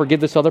 I can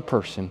forgive this other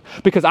person.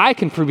 Because I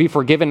can be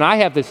forgiven and I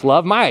have this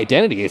love, my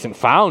identity isn't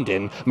found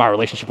in my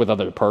relationship with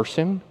other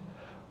person.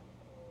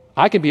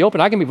 I can be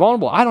open, I can be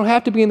vulnerable. I don't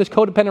have to be in this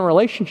codependent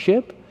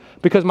relationship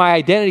because my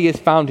identity is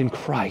found in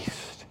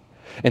Christ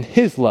and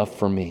his love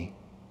for me.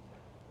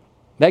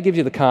 That gives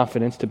you the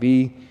confidence to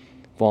be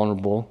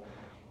vulnerable,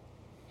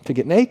 to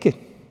get naked.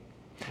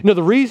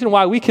 The reason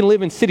why we can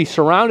live in cities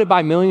surrounded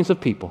by millions of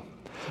people,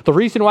 the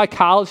reason why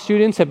college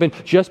students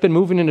have just been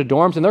moving into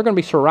dorms and they're going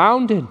to be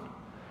surrounded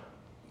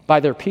by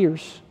their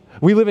peers.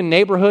 We live in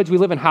neighborhoods, we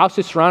live in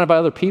houses surrounded by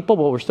other people,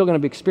 but we're still going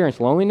to experience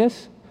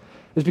loneliness,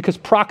 is because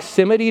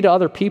proximity to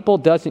other people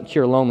doesn't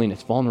cure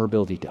loneliness.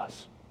 Vulnerability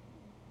does.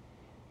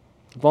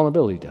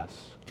 Vulnerability does.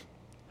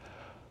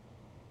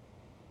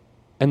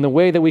 And the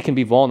way that we can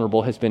be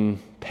vulnerable has been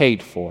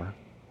paid for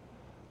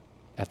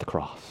at the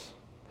cross.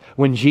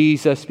 When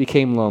Jesus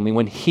became lonely,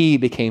 when he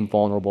became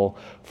vulnerable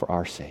for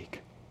our sake.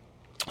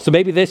 So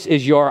maybe this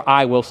is your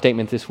I will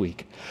statement this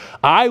week.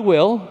 I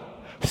will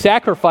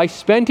sacrifice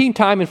spending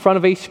time in front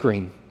of a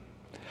screen,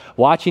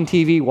 watching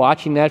TV,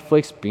 watching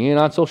Netflix, being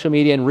on social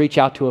media, and reach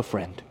out to a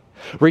friend.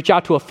 Reach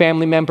out to a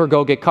family member,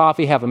 go get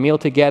coffee, have a meal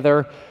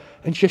together,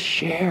 and just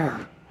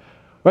share.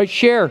 Right?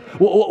 Share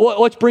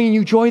what's bringing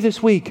you joy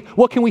this week.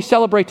 What can we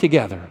celebrate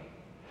together?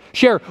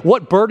 Share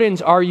what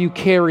burdens are you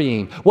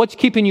carrying? What's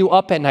keeping you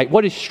up at night?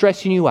 What is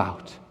stressing you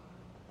out?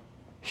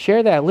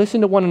 Share that.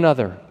 Listen to one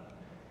another.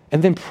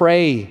 And then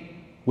pray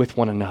with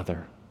one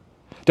another.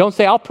 Don't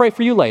say, I'll pray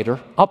for you later.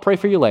 I'll pray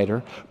for you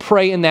later.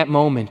 Pray in that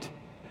moment.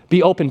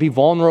 Be open, be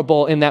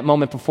vulnerable in that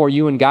moment before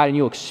you and God, and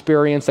you'll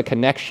experience a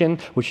connection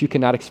which you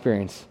cannot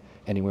experience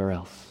anywhere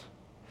else.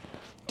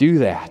 Do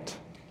that.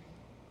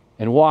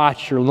 And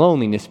watch your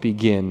loneliness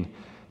begin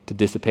to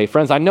dissipate.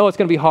 Friends, I know it's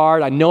going to be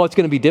hard. I know it's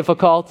going to be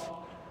difficult.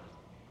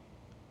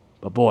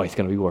 But boy, it's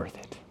going to be worth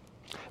it.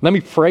 Let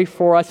me pray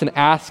for us and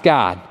ask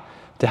God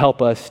to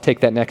help us take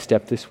that next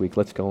step this week.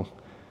 Let's go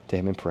to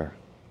him in prayer.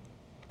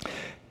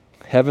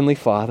 Heavenly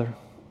Father,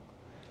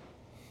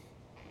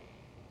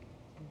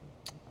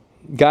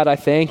 God, I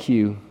thank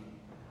you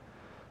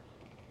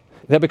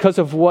that because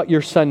of what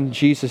your son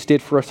Jesus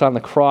did for us on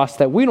the cross,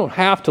 that we don't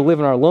have to live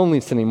in our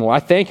loneliness anymore. I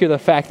thank you for the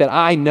fact that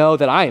I know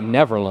that I am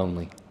never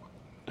lonely.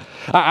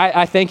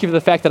 I thank you for the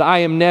fact that I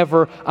am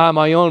never on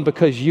my own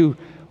because you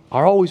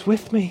are always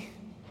with me.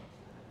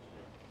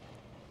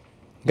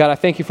 God, I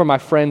thank you for my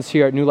friends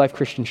here at New Life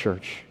Christian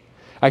Church.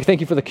 I thank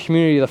you for the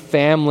community, the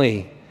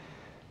family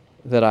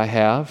that I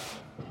have,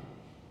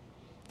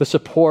 the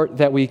support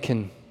that we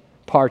can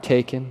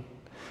partake in.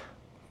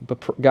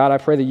 But God, I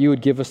pray that you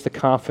would give us the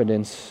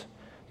confidence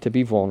to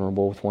be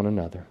vulnerable with one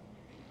another.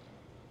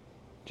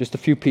 Just a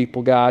few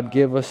people, God,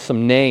 give us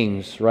some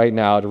names right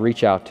now to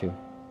reach out to.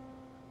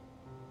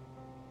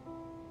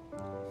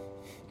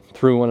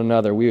 Through one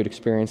another, we would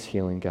experience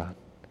healing, God.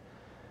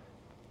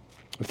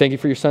 We thank you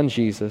for your son,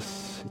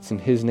 Jesus. It's in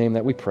his name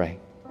that we pray.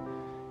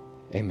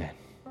 Amen.